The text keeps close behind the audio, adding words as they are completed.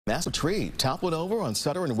Massive tree toppled over on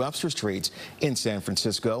Sutter and Webster Streets in San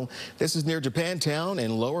Francisco. This is near Japantown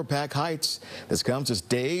and Lower Pack Heights. This comes just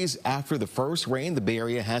days after the first rain the Bay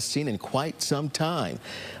Area has seen in quite some time.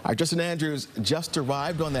 Our Justin Andrews just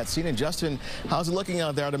arrived on that scene. And Justin, how's it looking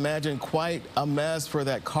out there? I'd imagine quite a mess for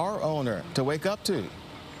that car owner to wake up to.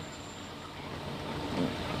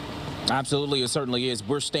 Absolutely, it certainly is.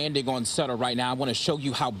 We're standing on Sutter right now. I want to show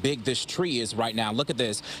you how big this tree is right now. Look at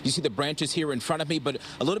this. You see the branches here in front of me, but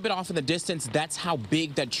a little bit off in the distance, that's how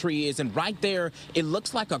big that tree is. And right there, it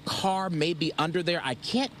looks like a car may be under there. I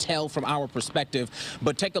can't tell from our perspective,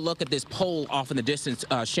 but take a look at this pole off in the distance,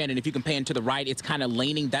 Shannon. If you can pan to the right, it's kind of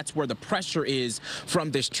leaning. That's where the pressure is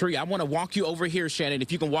from this tree. I want to walk you over here, Shannon.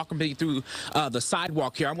 If you can walk me through the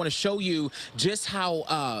sidewalk here, I want to show you just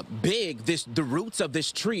how big the roots of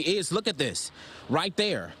this tree is. Look at this right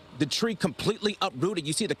there. The tree completely uprooted.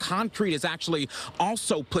 You see the concrete is actually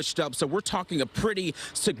also pushed up. So we're talking a pretty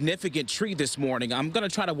significant tree this morning. I'm going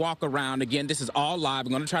to try to walk around. Again, this is all live.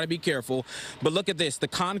 I'm going to try to be careful. But look at this. The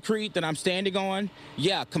concrete that I'm standing on,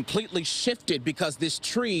 yeah, completely shifted because this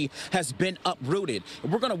tree has been uprooted.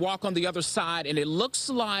 We're going to walk on the other side, and it looks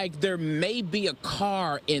like there may be a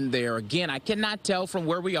car in there. Again, I cannot tell from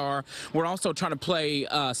where we are. We're also trying to play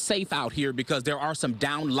safe out here because there are some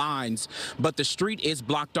down lines, but the street is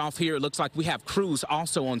blocked off here. It looks like we have crews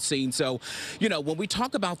also on scene. So, you know, when we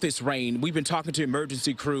talk about this rain, we've been talking to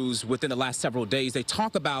emergency crews within the last several days. They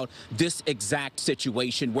talk about this exact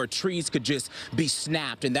situation where trees could just be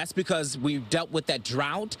snapped. And that's because we've dealt with that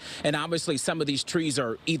drought. And obviously some of these trees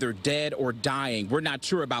are either dead or dying. We're not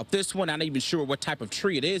sure about this one. I'm not even sure what type of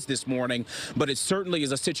tree it is this morning, but it certainly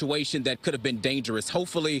is a situation that could have been dangerous.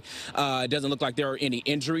 Hopefully it doesn't look like there are any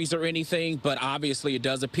injuries or anything, but obviously it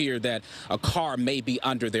does appear that a car may be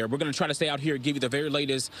under there. We're going to try to stay out here and give you the very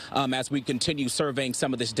latest as we continue surveying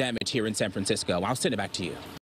some of this damage here in San Francisco. I'll send it back to you.